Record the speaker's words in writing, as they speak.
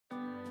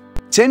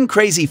10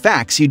 crazy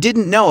facts you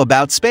didn't know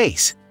about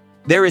space.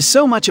 There is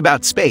so much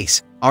about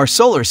space, our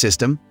solar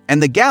system,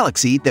 and the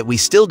galaxy that we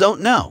still don't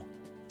know.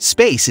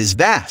 Space is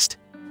vast.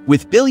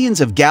 With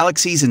billions of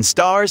galaxies and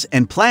stars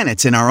and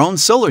planets in our own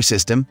solar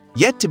system,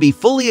 yet to be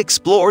fully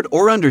explored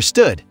or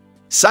understood,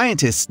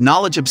 scientists'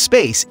 knowledge of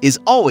space is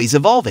always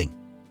evolving.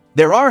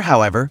 There are,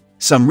 however,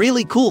 some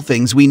really cool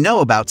things we know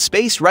about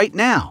space right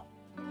now.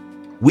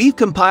 We've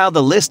compiled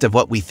a list of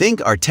what we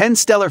think are 10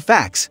 stellar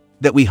facts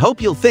that we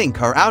hope you'll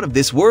think are out of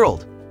this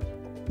world.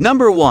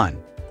 Number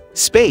 1.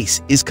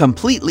 Space is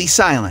completely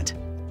silent.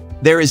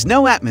 There is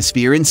no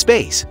atmosphere in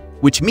space,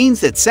 which means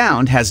that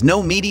sound has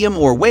no medium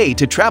or way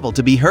to travel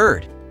to be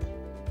heard.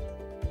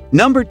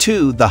 Number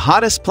 2. The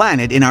hottest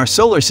planet in our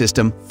solar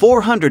system,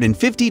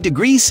 450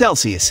 degrees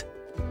Celsius.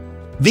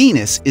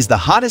 Venus is the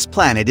hottest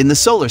planet in the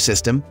solar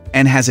system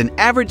and has an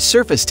average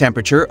surface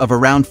temperature of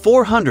around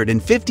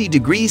 450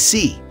 degrees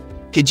C.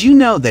 Did you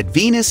know that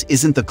Venus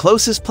isn't the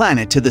closest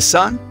planet to the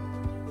Sun?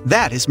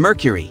 That is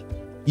Mercury.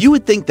 You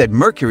would think that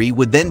Mercury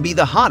would then be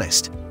the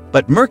hottest,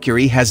 but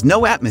Mercury has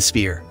no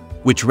atmosphere,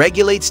 which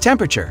regulates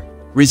temperature,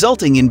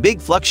 resulting in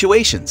big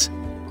fluctuations.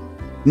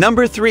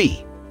 Number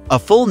 3. A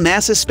full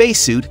NASA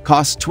spacesuit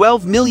costs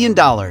 $12 million.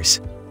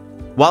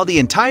 While the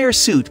entire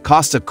suit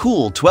costs a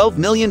cool $12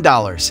 million,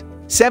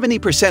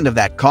 70% of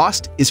that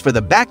cost is for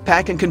the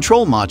backpack and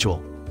control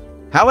module.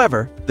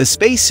 However, the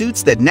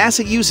spacesuits that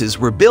NASA uses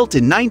were built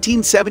in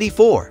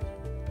 1974.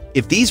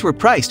 If these were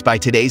priced by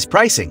today's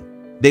pricing,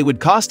 they would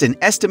cost an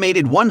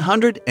estimated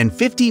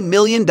 $150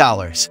 million.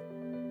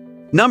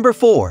 Number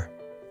 4.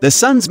 The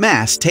Sun's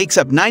mass takes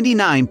up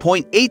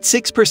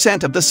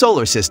 99.86% of the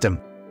solar system.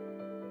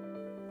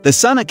 The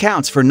Sun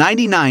accounts for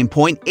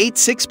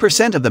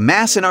 99.86% of the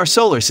mass in our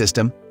solar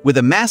system, with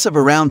a mass of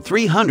around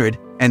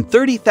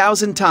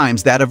 330,000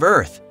 times that of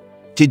Earth.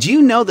 Did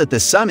you know that the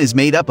Sun is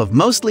made up of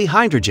mostly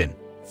hydrogen,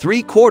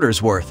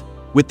 3/4 worth,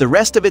 with the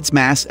rest of its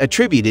mass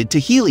attributed to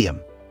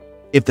helium?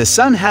 If the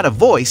Sun had a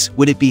voice,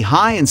 would it be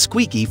high and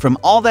squeaky from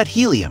all that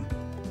helium?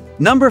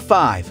 Number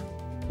 5.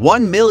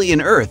 1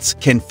 million Earths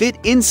can fit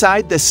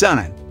inside the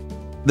Sun.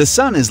 The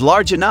Sun is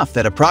large enough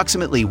that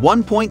approximately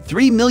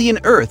 1.3 million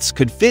Earths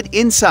could fit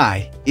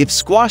inside if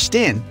squashed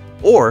in,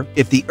 or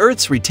if the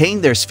Earths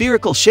retained their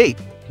spherical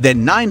shape,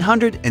 then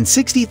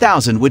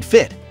 960,000 would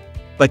fit.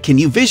 But can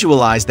you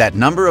visualize that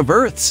number of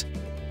Earths?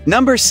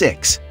 Number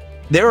 6.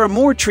 There are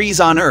more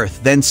trees on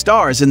Earth than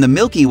stars in the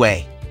Milky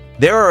Way.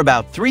 There are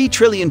about 3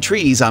 trillion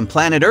trees on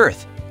planet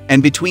Earth,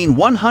 and between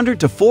 100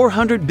 to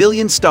 400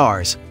 billion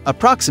stars,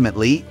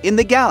 approximately, in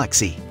the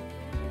galaxy.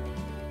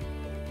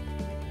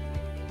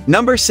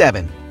 Number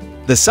 7.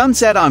 The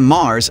sunset on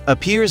Mars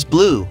appears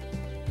blue.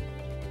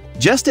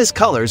 Just as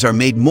colors are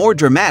made more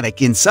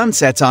dramatic in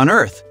sunsets on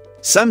Earth,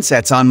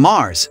 sunsets on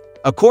Mars,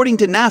 according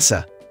to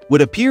NASA,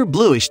 would appear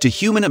bluish to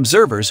human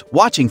observers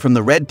watching from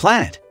the red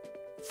planet.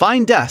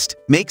 Fine dust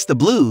makes the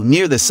blue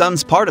near the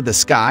Sun's part of the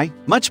sky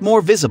much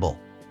more visible,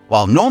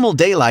 while normal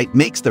daylight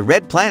makes the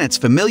red planet's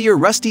familiar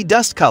rusty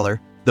dust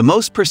color the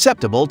most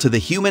perceptible to the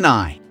human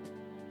eye.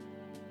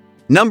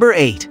 Number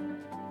 8.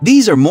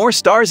 These are more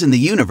stars in the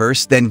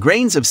universe than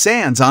grains of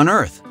sand on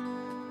Earth.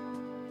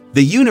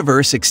 The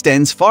universe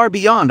extends far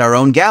beyond our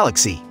own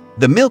galaxy,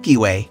 the Milky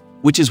Way,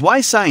 which is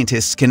why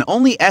scientists can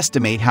only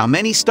estimate how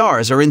many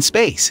stars are in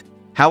space.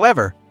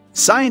 However,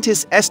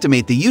 scientists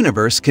estimate the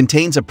universe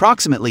contains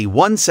approximately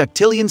 1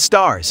 septillion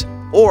stars,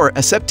 or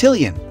a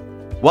septillion.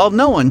 While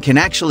no one can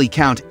actually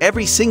count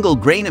every single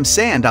grain of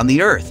sand on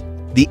the Earth,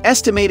 the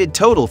estimated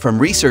total from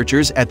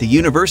researchers at the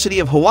University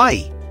of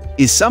Hawaii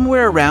is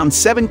somewhere around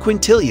 7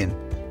 quintillion,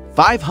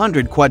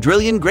 500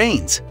 quadrillion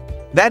grains.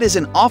 That is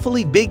an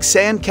awfully big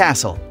sand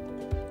castle.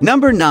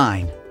 Number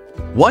 9.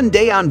 1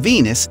 day on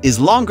Venus is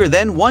longer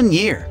than 1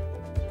 year.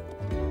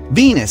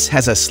 Venus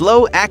has a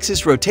slow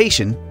axis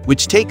rotation,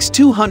 which takes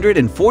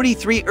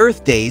 243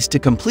 Earth days to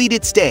complete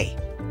its day.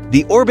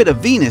 The orbit of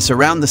Venus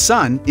around the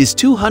Sun is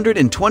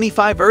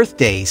 225 Earth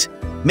days,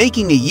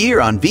 making a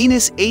year on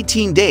Venus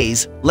 18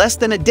 days less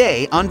than a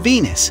day on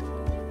Venus.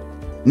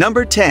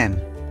 Number 10.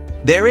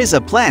 There is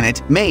a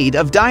planet made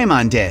of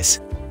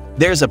diamonds.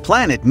 There's a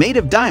planet made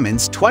of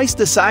diamonds twice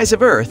the size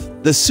of Earth.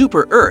 The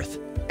super-Earth,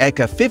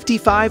 Eka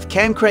 55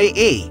 Cancri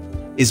A,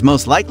 is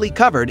most likely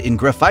covered in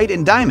graphite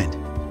and diamond.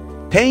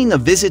 Paying a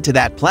visit to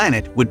that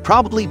planet would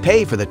probably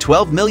pay for the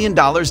 $12 million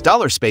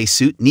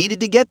spacesuit needed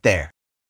to get there.